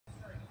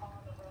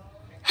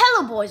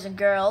Hello boys and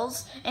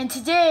girls, and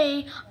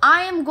today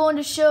I am going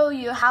to show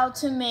you how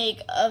to make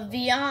a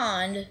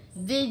Vyond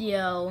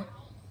video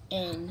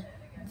in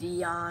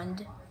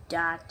Vyond.com.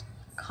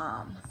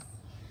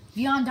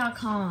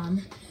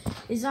 Vyond.com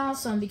is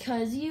awesome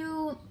because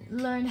you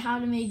learn how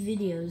to make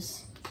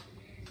videos.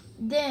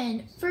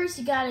 Then first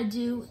you gotta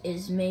do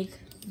is make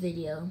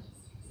video.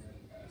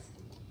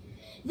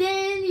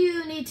 Then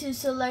you need to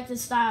select the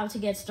style to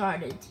get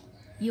started.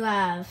 You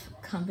have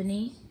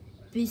company,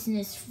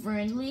 business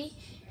friendly,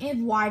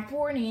 and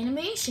whiteboard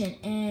animation,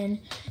 and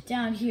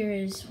down here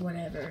is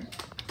whatever.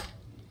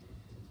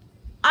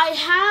 I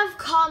have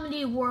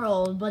comedy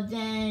world, but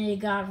then it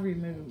got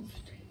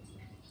removed.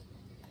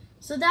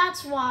 So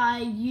that's why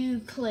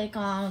you click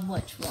on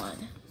which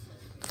one.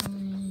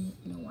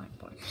 No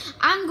whiteboard.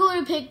 I'm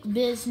going to pick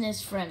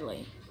business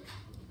friendly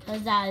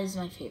because that is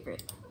my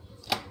favorite.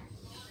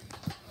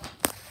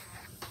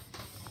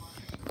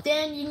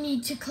 Then you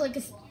need to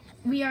click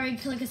we already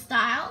click a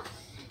style,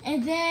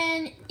 and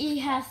then it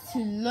has to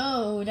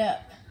load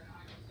up.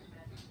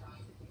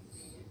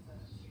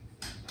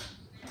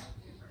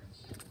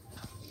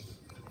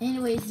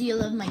 Anyways, do you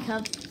love my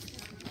cup?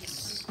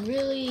 It's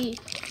really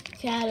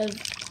kind of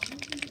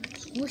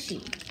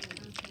squishy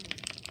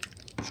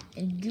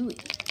and gooey.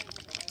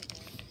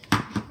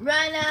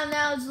 Right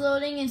now it's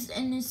loading,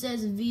 and it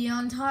says V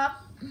on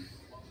top.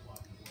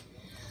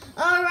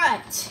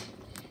 Alright.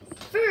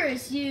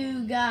 First,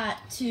 you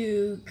got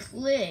to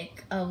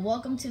click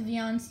Welcome to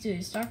Vyond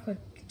Studio. Start quick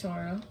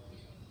tutorial.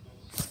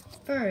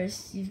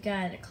 First, you've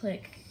got to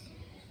click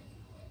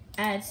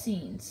Add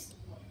Scenes.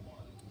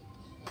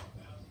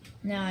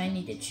 Now I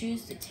need to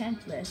choose the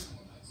template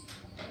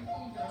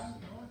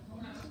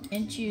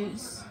and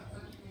choose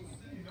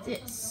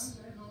this.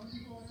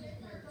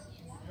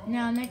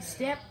 Now next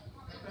step,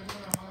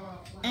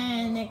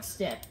 and next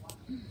step,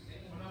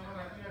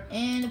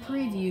 and a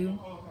preview.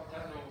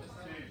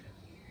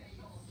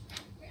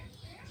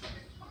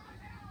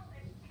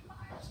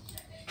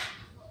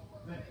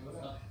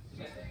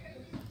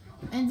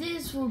 And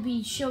this will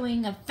be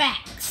showing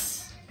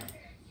effects.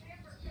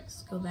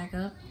 Let's go back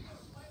up.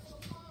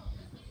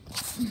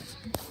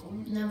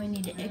 Now we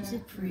need to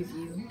exit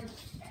preview.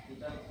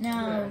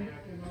 Now,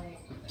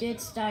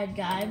 get started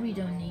guide, we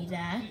don't need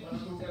that.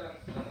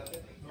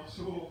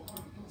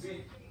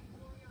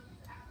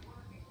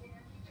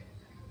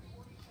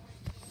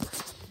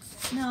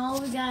 Now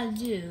all we gotta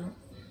do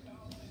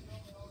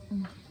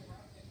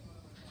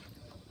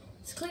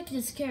is click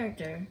this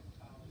character,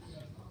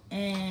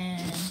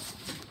 and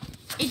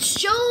it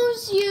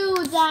shows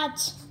you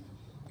that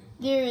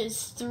there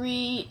is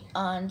 3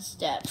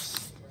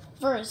 steps.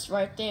 First,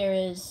 right there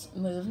is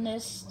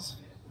moveness,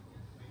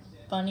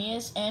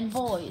 funniest, and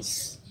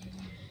voice.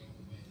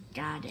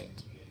 Got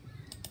it.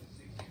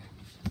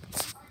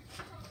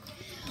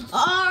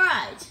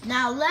 Alright,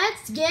 now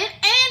let's get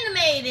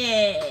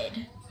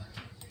animated.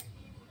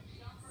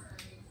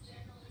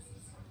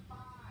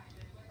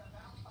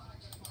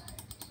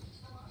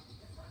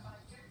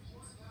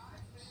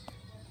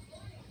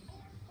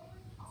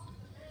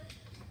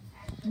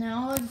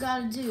 Now all I've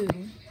got to do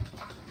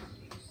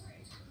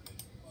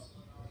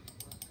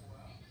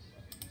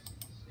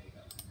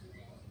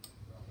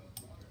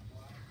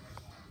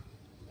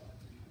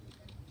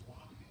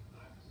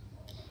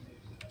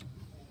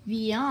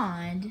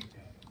Vyond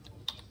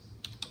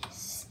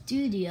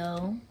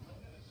Studio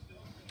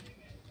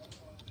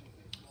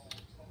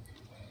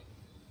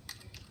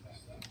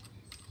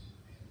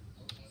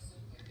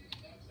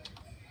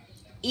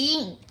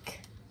Inc.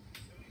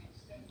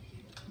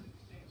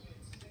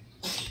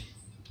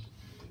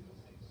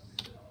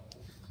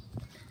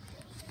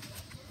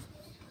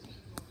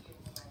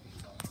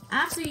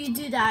 After you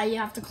do that, you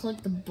have to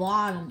click the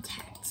bottom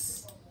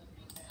text.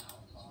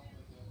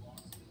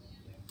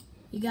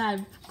 You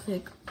gotta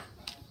click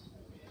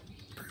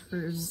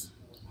present.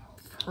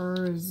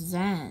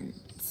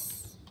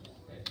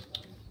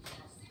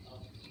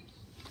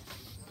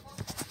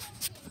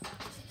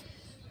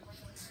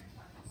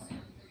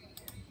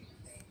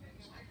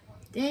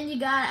 Then you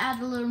gotta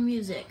add a little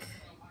music.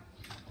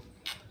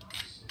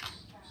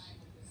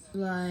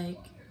 Like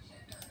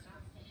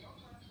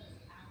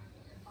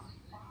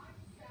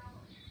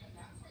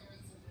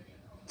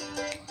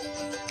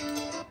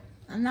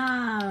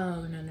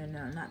no,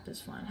 not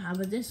this one. How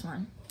about this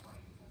one?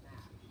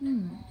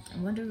 I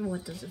wonder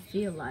what does it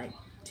feel like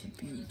to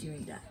be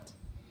doing that.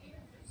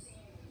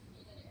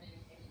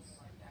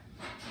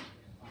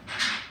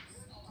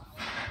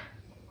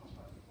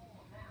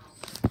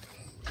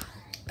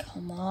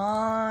 Come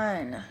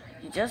on,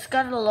 you just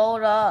gotta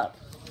load up.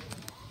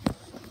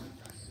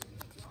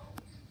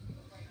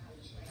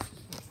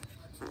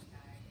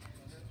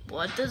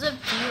 What does it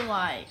feel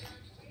like?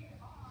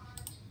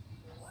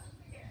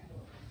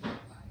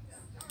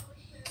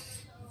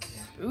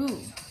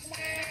 Ooh.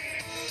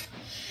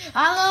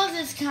 I love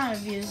this kind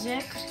of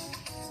music.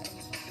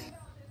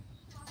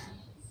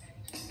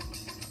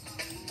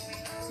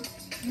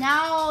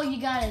 Now all you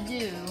gotta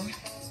do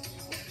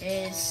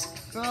is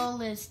scroll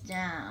this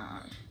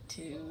down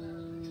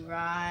to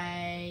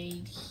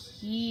right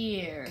here.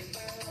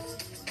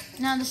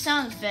 Now the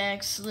sound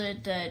effects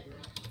lit that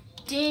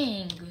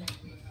ding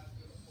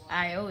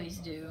I always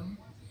do.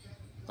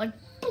 Like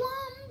blum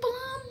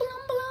blum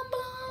blum blum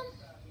blum.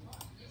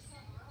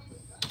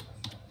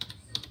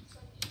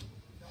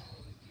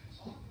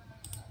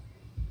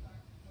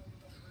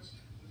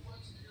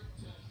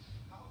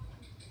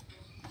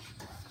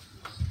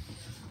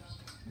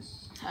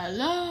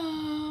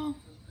 Hello.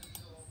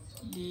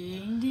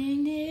 Ding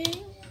ding ding.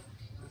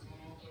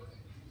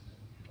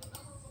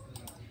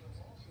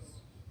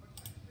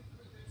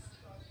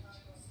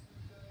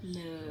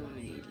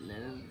 Loady,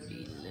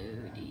 loady,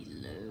 loady,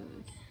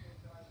 load.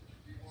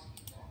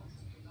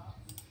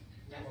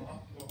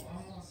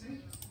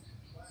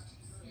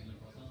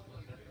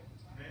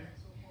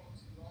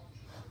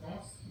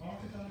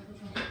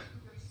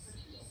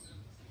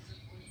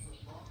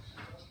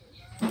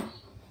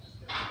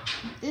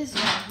 This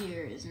right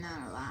here is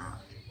not allowed.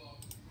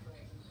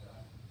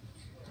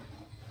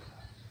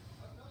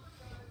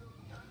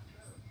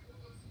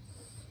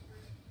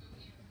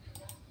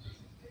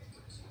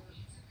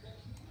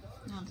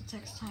 Now the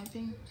text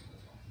typing.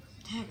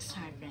 Text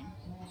typing.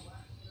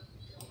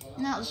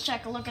 Now let's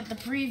check a look at the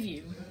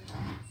preview.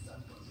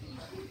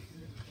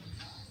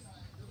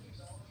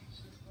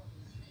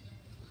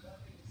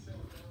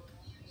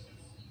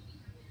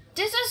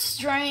 This is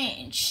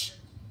strange.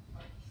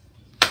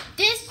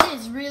 This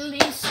is really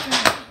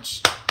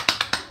strange.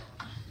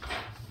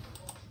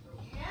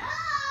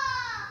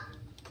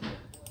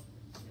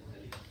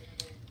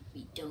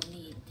 We don't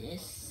need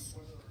this.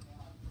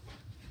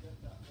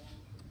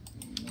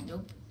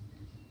 Nope.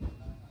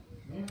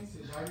 Nope. It's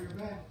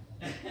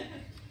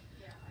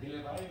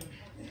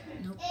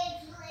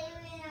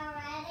leaving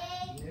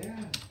already?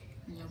 Yeah.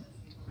 Nope.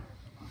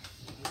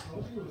 I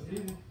told you it was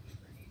leaving.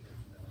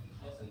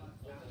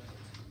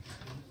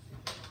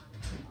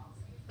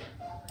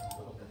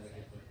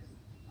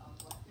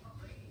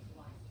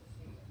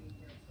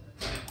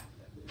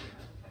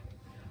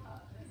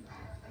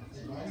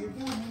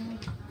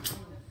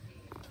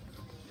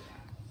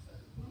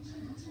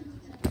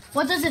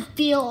 What does it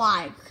feel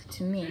like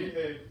to me? Si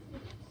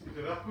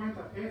te das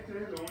cuenta, este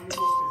es lo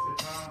único que se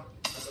está.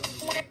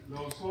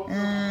 Los otros,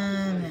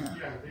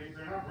 yeah,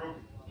 they're not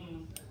broken.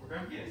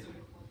 Okay?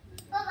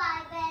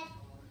 Bye-bye, Ben.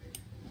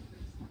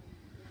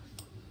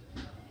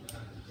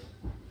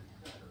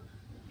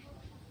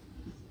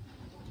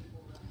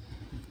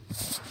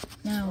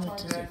 Now what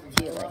does it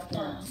feel like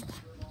now?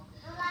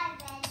 Bye-bye,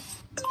 Ben.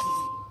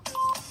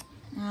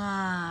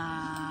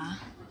 Ah.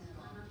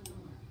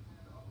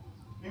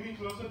 Amy,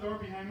 close the door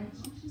behind me.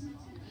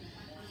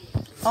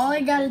 All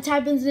I gotta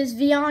type in is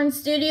Vyond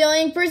Studio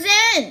Inc.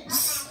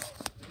 presents.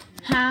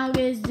 How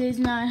is this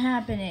not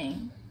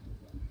happening?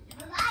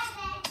 Bye-bye,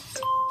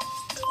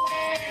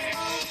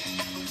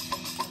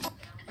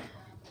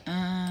 Ben.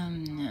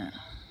 No.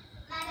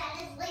 My dad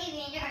is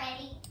leaving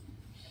already.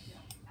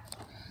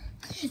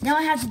 Now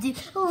I have to do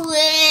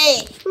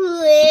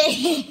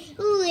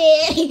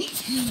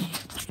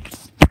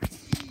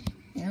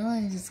It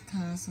only just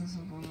costs us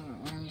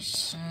one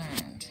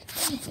cent.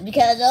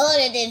 Because all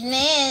of this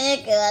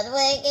man got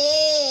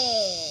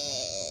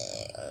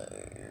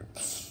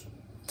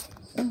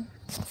wicked.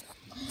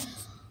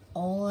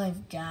 All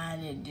I've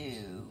gotta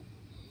do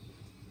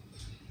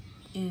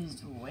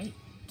is wait.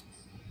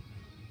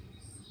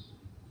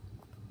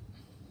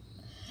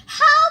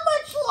 How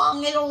much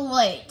long it'll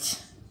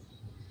wait?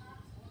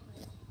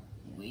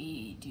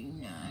 We do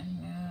not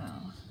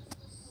know.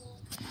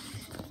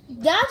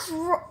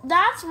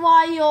 That's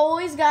why you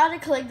always gotta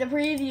click the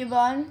preview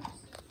button.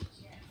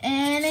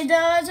 And it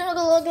doesn't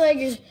look like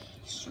it's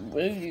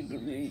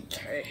really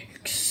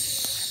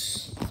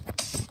takes.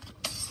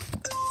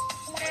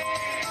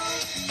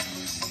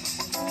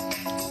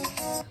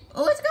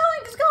 Oh, it's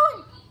going, it's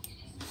going.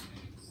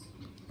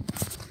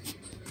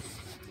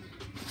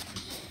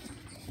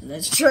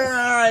 Let's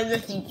try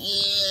this again.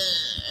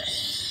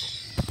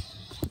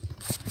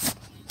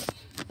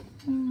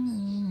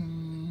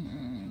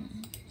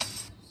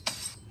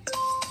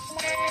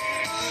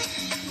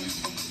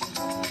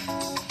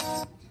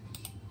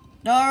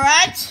 All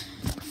right.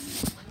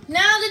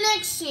 Now the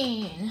next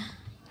scene.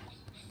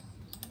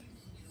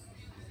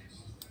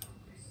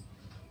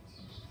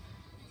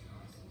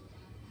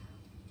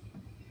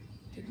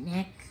 The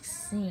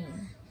next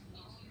scene.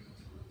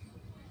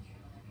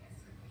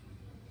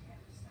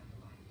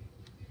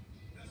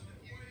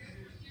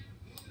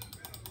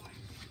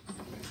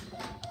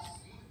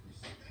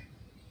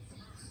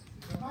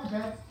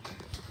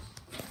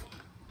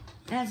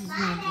 That's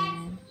not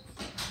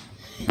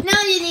good.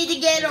 Now you need to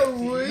get a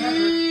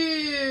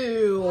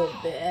real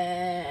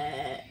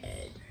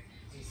bed.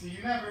 See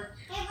you never.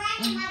 Hey,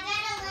 Brandon, my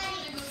dad is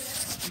leaving.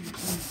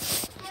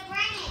 Hey,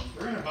 Brandon.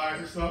 We're gonna buy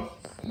herself.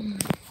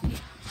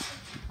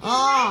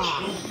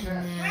 Oh.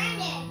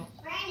 Brandon.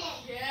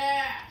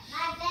 Yeah,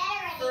 My dad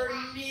already for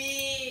left.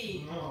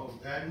 me. No,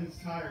 Dad needs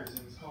tires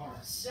in his car.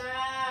 Sad.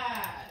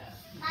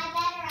 My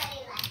dad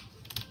already left.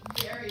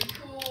 Very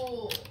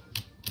cool.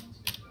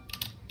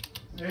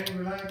 Hey,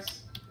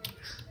 relax.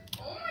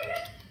 Oh my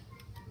god.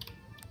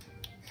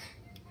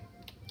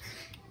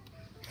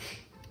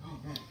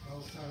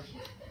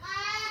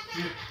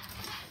 Here.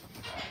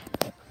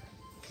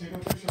 Take a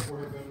picture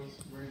for it, Betos.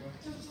 Where you go?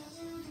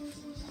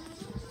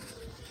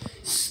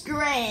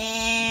 Scram.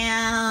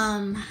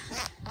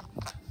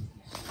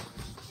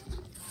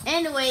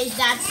 Anyways,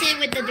 that's it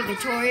with the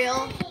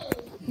tutorial.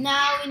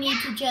 Now we need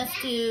to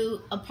just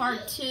do a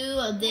part 2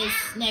 of this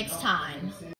next time.